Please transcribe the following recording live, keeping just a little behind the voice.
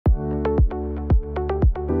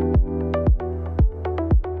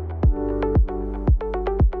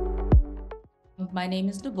My name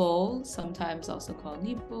is Nybol, sometimes also called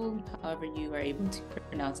Nybol, however you are able to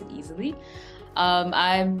pronounce it easily.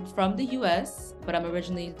 I'm from the US, but I'm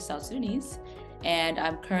originally South Sudanese, and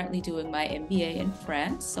I'm currently doing my MBA in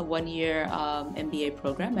France, a one-year MBA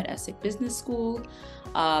program at ESSEC Business School.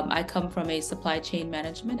 I come from a supply chain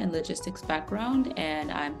management and logistics background,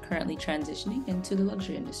 and I'm currently transitioning into the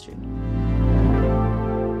luxury industry.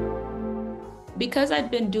 Because I'd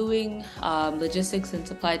been doing logistics and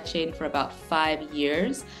supply chain for about 5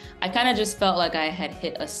 years, I kind of just felt like I had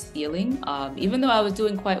hit a ceiling. Even though I was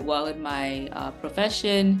doing quite well in my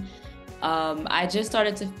profession, I just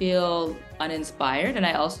started to feel uninspired, and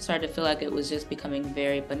I also started to feel like it was just becoming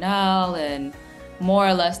very banal and more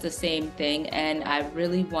or less the same thing. And I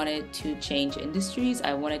really wanted to change industries.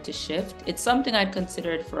 I wanted to shift. It's something I'd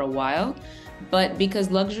considered for a while, but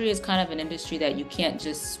because luxury is kind of an industry that you can't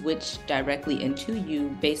just switch directly into,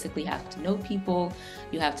 you basically have to know people,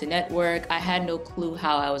 you have to network. I had no clue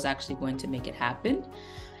how I was actually going to make it happen.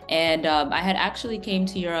 And I had actually came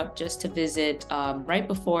to Europe just to visit right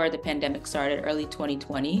before the pandemic started, early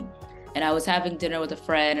 2020. And I was having dinner with a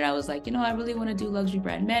friend, and I was like, I really want to do luxury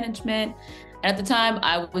brand management. And at the time,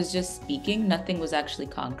 I was just speaking. Nothing was actually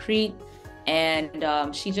concrete. And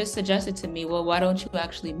she just suggested to me, well, why don't you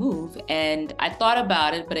actually move? And I thought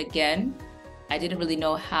about it, but again, I didn't really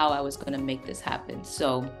know how I was going to make this happen.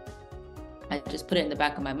 So I just put it in the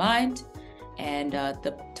back of my mind, and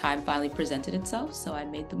the time finally presented itself, so I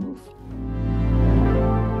made the move.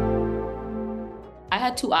 I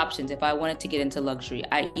had two options if I wanted to get into luxury.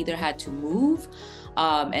 I either had to move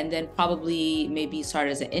and then probably maybe start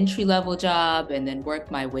as an entry-level job and then work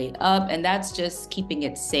my way up, and that's just keeping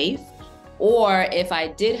it safe. Or if I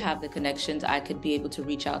did have the connections, I could be able to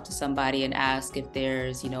reach out to somebody and ask if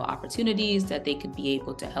there's, opportunities that they could be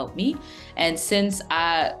able to help me. And since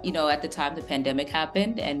at the time the pandemic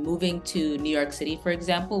happened, and moving to New York City, for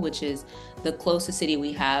example, which is the closest city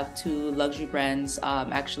we have to luxury brands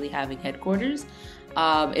actually having headquarters,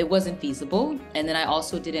 it wasn't feasible. And then I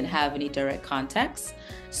also didn't have any direct contacts.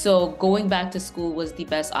 So going back to school was the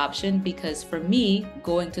best option, because for me,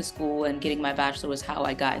 going to school and getting my bachelor was how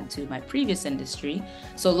I got into my previous industry.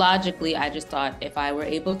 So logically, I just thought if I were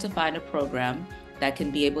able to find a program that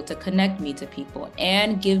can be able to connect me to people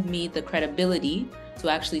and give me the credibility to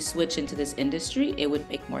actually switch into this industry, it would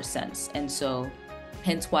make more sense. And so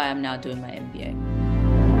hence why I'm now doing my MBA.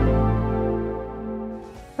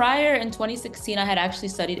 Prior in 2016, I had actually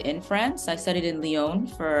studied in France. I studied in Lyon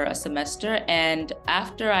for a semester. And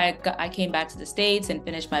after I came back to the States and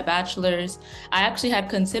finished my bachelor's, I actually had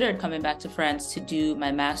considered coming back to France to do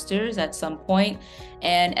my master's at some point.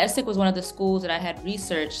 And ESSEC was one of the schools that I had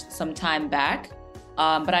researched some time back,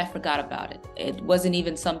 but I forgot about it. It wasn't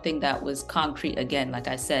even something that was concrete again, like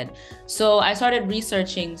I said. So I started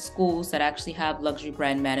researching schools that actually have luxury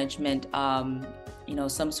brand management,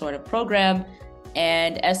 some sort of program.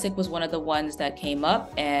 And ESSEC was one of the ones that came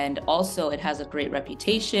up, and also it has a great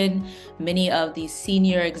reputation. Many of the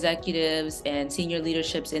senior executives and senior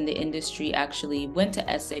leaderships in the industry actually went to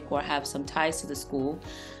ESSEC or have some ties to the school.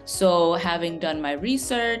 So having done my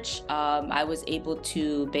research, I was able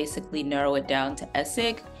to basically narrow it down to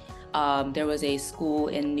ESSEC. There was a school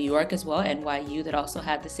in New York as well, NYU, that also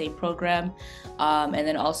had the same program, and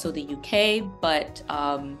then also the UK. But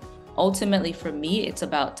ultimately for me, it's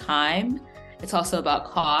about time. It's also about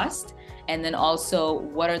cost, and then also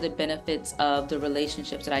what are the benefits of the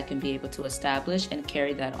relationships that I can be able to establish and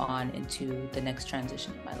carry that on into the next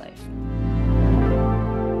transition in my life.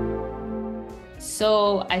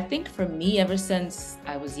 So I think for me, ever since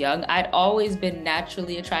I was young, I'd always been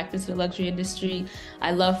naturally attracted to the luxury industry.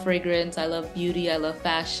 I love fragrance, I love beauty, I love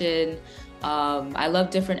fashion. I love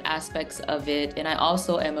different aspects of it, and I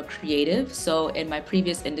also am a creative. So in my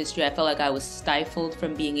previous industry, I felt like I was stifled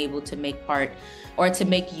from being able to make part or to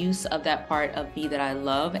make use of that part of me that I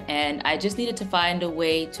love. And I just needed to find a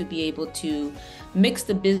way to be able to mix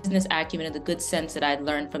the business acumen and the good sense that I'd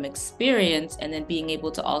learned from experience, and then being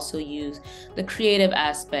able to also use the creative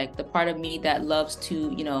aspect, the part of me that loves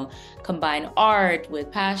to, combine art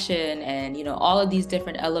with passion and, all of these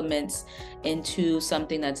different elements into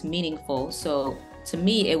something that's meaningful. So to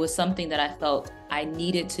me, it was something that I felt I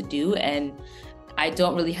needed to do, and I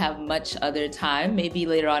don't really have much other time, maybe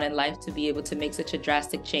later on in life, to be able to make such a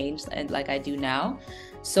drastic change and like I do now.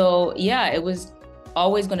 So yeah, it was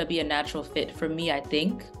always going to be a natural fit for me, I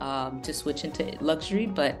think, to switch into luxury.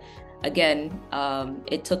 But again,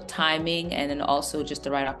 it took timing and then also just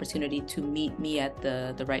the right opportunity to meet me at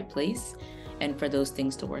the right place and for those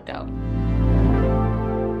things to work out.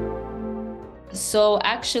 So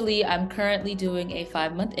actually, I'm currently doing a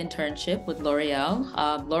 5-month internship with L'Oreal.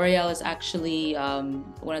 L'Oreal is actually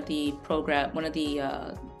one of the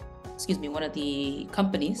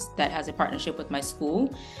companies that has a partnership with my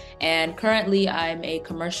school. And currently, I'm a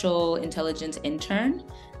commercial intelligence intern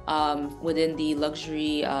within the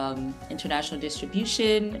luxury international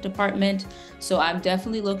distribution department. So I'm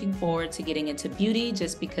definitely looking forward to getting into beauty,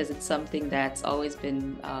 just because it's something that's always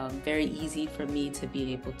been very easy for me to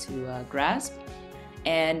be able to grasp.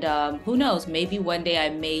 And who knows, maybe one day I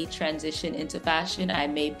may transition into fashion. I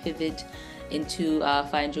may pivot into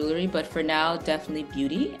fine jewelry, but for now, definitely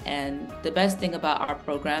beauty. And the best thing about our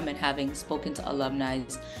program, and having spoken to alumni,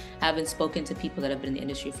 having spoken to people that have been in the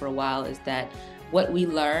industry for a while, is that what we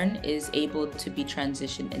learn is able to be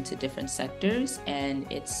transitioned into different sectors, and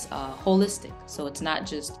it's holistic. So it's not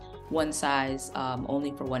just one size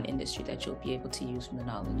only for one industry that you'll be able to use from the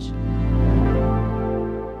knowledge.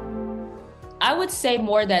 I would say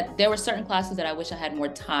more that there were certain classes that I wish I had more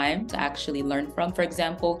time to actually learn from. For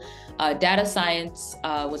example, data science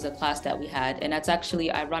was a class that we had, and that's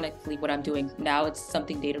actually ironically what I'm doing now. It's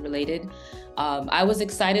something data related. I was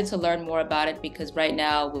excited to learn more about it because right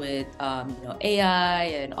now with AI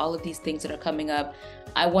and all of these things that are coming up,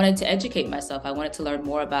 I wanted to educate myself. I wanted to learn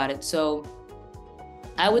more about it. So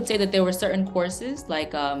I would say that there were certain courses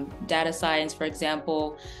like data science, for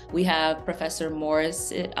example. We have Professor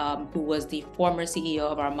Morris, who was the former CEO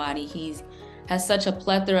of Armani. He has such a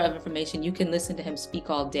plethora of information. You can listen to him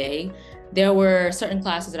speak all day. There were certain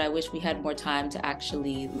classes that I wish we had more time to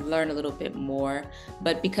actually learn a little bit more.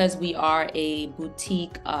 But because we are a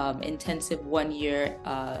boutique intensive 1-year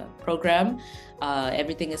program,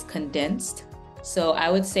 everything is condensed. So I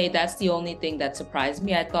would say that's the only thing that surprised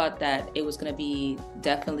me. I thought that it was going to be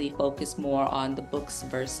definitely focused more on the books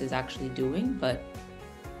versus actually doing, but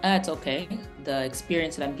that's okay. The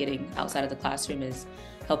experience that I'm getting outside of the classroom is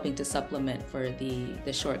helping to supplement for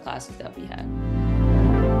the short classes that we had.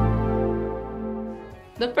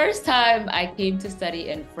 The first time I came to study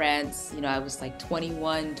in France, I was like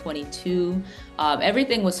 21, 22.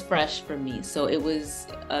 Everything was fresh for me. So it was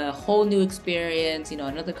a whole new experience,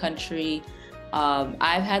 another country.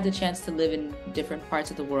 I've had the chance to live in different parts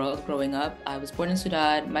of the world growing up. I was born in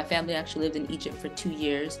Sudan. My family actually lived in Egypt for 2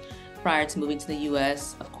 years prior to moving to the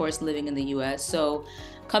US, of course, living in the US. So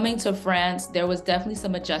coming to France, there was definitely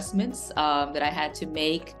some adjustments that I had to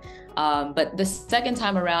make. But the second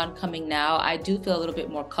time around coming now, I do feel a little bit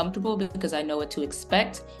more comfortable because I know what to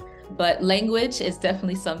expect. But language is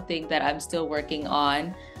definitely something that I'm still working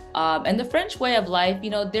on. And the French way of life,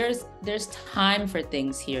 there's time for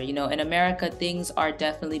things here. In America, things are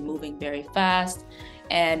definitely moving very fast.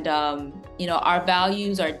 And, our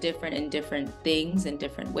values are different in different things in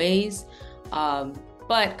different ways.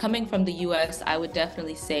 But coming from the US, I would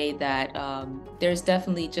definitely say that there's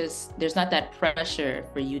not that pressure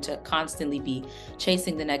for you to constantly be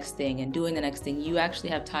chasing the next thing and doing the next thing. You actually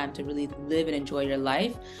have time to really live and enjoy your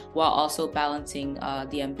life while also balancing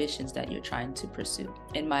the ambitions that you're trying to pursue,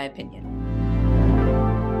 in my opinion.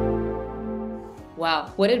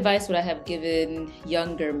 Wow, what advice would I have given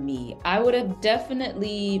younger me? I would have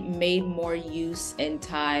definitely made more use in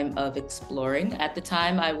time of exploring. At the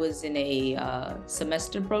time, I was in a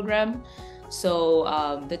semester program.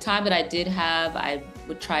 So the time that I did have, I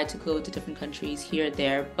would try to go to different countries here or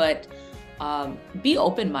there, but be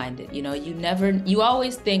open-minded. You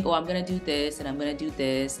always think, oh, I'm gonna do this and I'm gonna do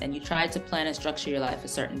this, and you try to plan and structure your life a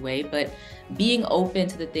certain way, but being open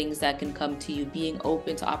to the things that can come to you, being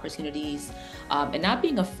open to opportunities, and not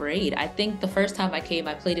being afraid. I think the first time I came,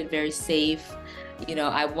 I played it very safe.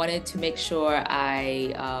 I wanted to make sure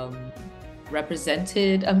I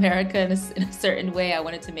represented America in a certain way. I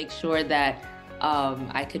wanted to make sure that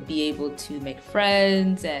I could be able to make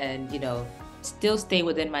friends and, still stay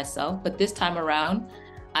within myself. But this time around,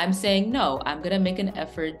 I'm saying, no, I'm going to make an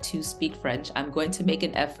effort to speak French. I'm going to make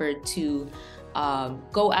an effort to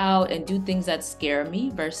go out and do things that scare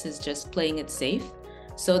me versus just playing it safe.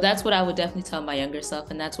 So that's what I would definitely tell my younger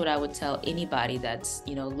self. And that's what I would tell anybody that's,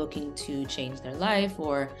 looking to change their life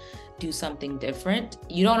or do something different.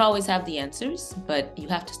 You don't always have the answers, but you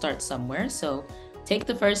have to start somewhere. So take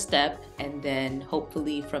the first step, and then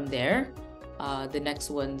hopefully from there, the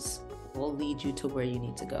next ones will lead you to where you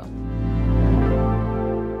need to go.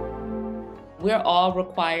 We're all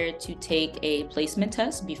required to take a placement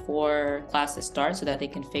test before classes start so that they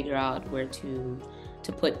can figure out where to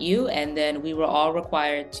put you. And then we were all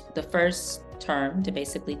required the first term to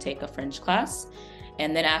basically take a French class.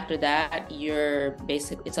 And then after that,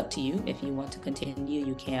 it's up to you. If you want to continue,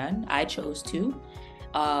 you can. I chose to.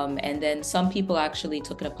 And then some people actually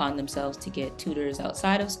took it upon themselves to get tutors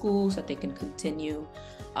outside of school so that they can continue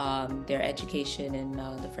their education in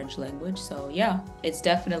the French language. So yeah, it's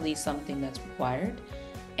definitely something that's required.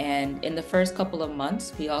 And in the first couple of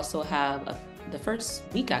months, we also have, the first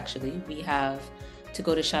week actually, we have to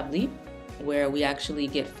go to Chablis, where we actually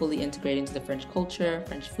get fully integrated into the French culture,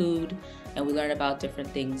 French food, and we learn about different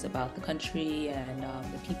things about the country and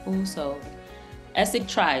the people. So ESSEC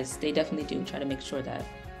tries, they definitely do try to make sure that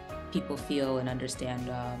people feel and understand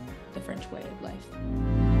the French way of life.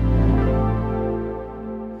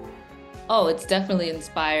 Oh, it's definitely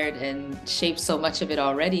inspired and shaped so much of it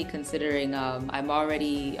already, considering I'm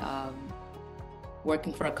already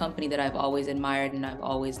working for a company that I've always admired and I've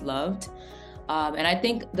always loved. And I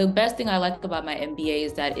think the best thing I like about my MBA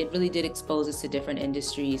is that it really did expose us to different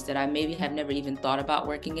industries that I maybe have never even thought about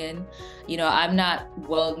working in. You know, I'm not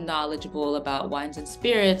well knowledgeable about wines and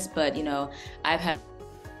spirits, but, you know, I've had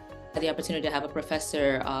the opportunity to have a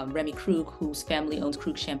professor, Remy Krug, whose family owns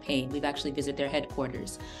Krug Champagne. We've actually visited their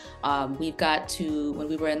headquarters. We've got to, when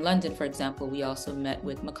we were in London, for example, we also met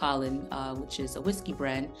with Macallan, which is a whiskey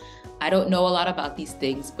brand. I don't know a lot about these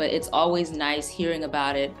things, but it's always nice hearing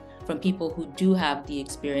about it from people who do have the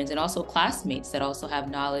experience, and also classmates that also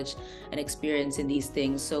have knowledge and experience in these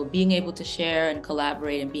things. So being able to share and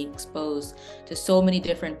collaborate and being exposed to so many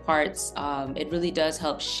different parts, it really does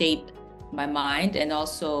help shape my mind and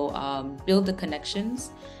also build the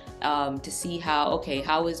connections to see how, okay,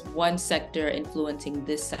 how is one sector influencing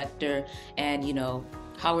this sector, and, you know,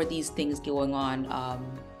 how are these things going on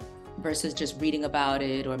versus just reading about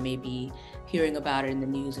it or maybe hearing about it in the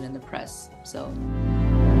news and in the press. So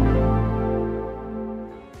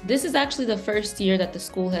this is actually the first year that the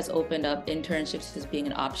school has opened up internships as being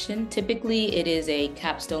an option. Typically, it is a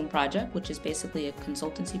capstone project, which is basically a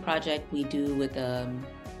consultancy project we do with a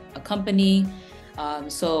company.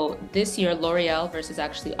 So this year, L'Oreal versus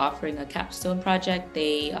actually offering a capstone project,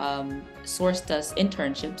 they sourced us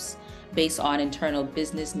internships based on internal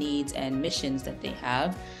business needs and missions that they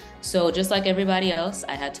have. So just like everybody else,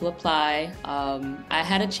 I had to apply. I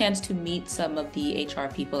had a chance to meet some of the HR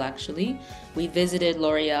people, actually. We visited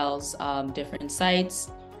L'Oreal's different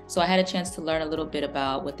sites. So I had a chance to learn a little bit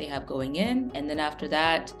about what they have going in. And then after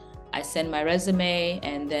that, I send my resume,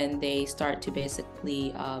 and then they start to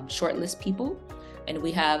basically shortlist people. And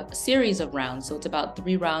we have a series of rounds. So it's about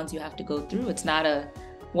 3 rounds you have to go through. It's not a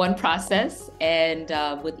one process. And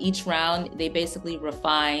with each round, they basically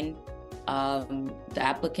refine the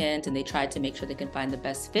applicant, and they try to make sure they can find the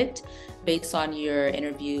best fit based on your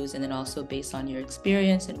interviews, and then also based on your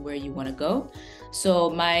experience and where you want to go. So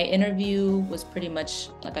my interview was pretty much,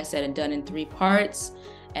 like I said, done in 3 parts.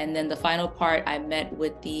 And then the final part, I met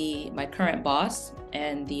with my current boss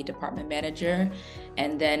and the department manager.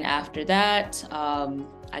 And then after that,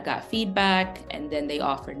 I got feedback, and then they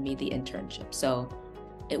offered me the internship. So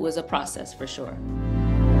it was a process for sure.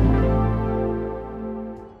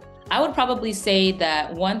 I would probably say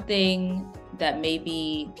that one thing that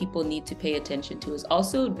maybe people need to pay attention to is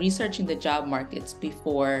also researching the job markets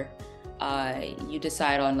before you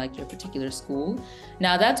decide on like your particular school.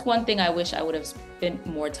 Now, that's one thing I wish I would have spent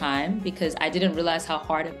more time, because I didn't realize how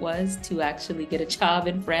hard it was to actually get a job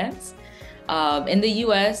in France. In the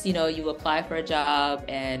US, you know, you apply for a job,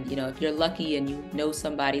 and, you know, if you're lucky and you know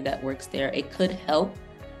somebody that works there, it could help,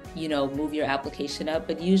 you know, move your application up.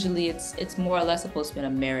 But usually it's more or less supposed to be a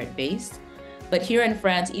merit based. But here in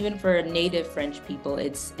France, even for native French people,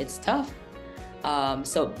 it's tough.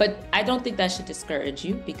 But I don't think that should discourage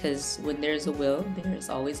you, because when there's a will, there's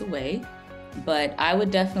always a way. But I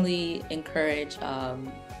would definitely encourage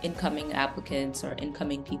incoming applicants or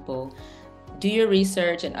incoming people, do your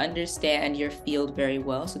research and understand your field very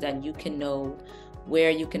well, so that you can know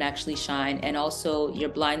where you can actually shine, and also your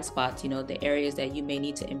blind spots, you know, the areas that you may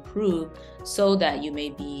need to improve, so that you may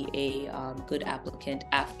be a good applicant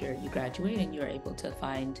after you graduate and you're able to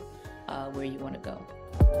find where you want to go.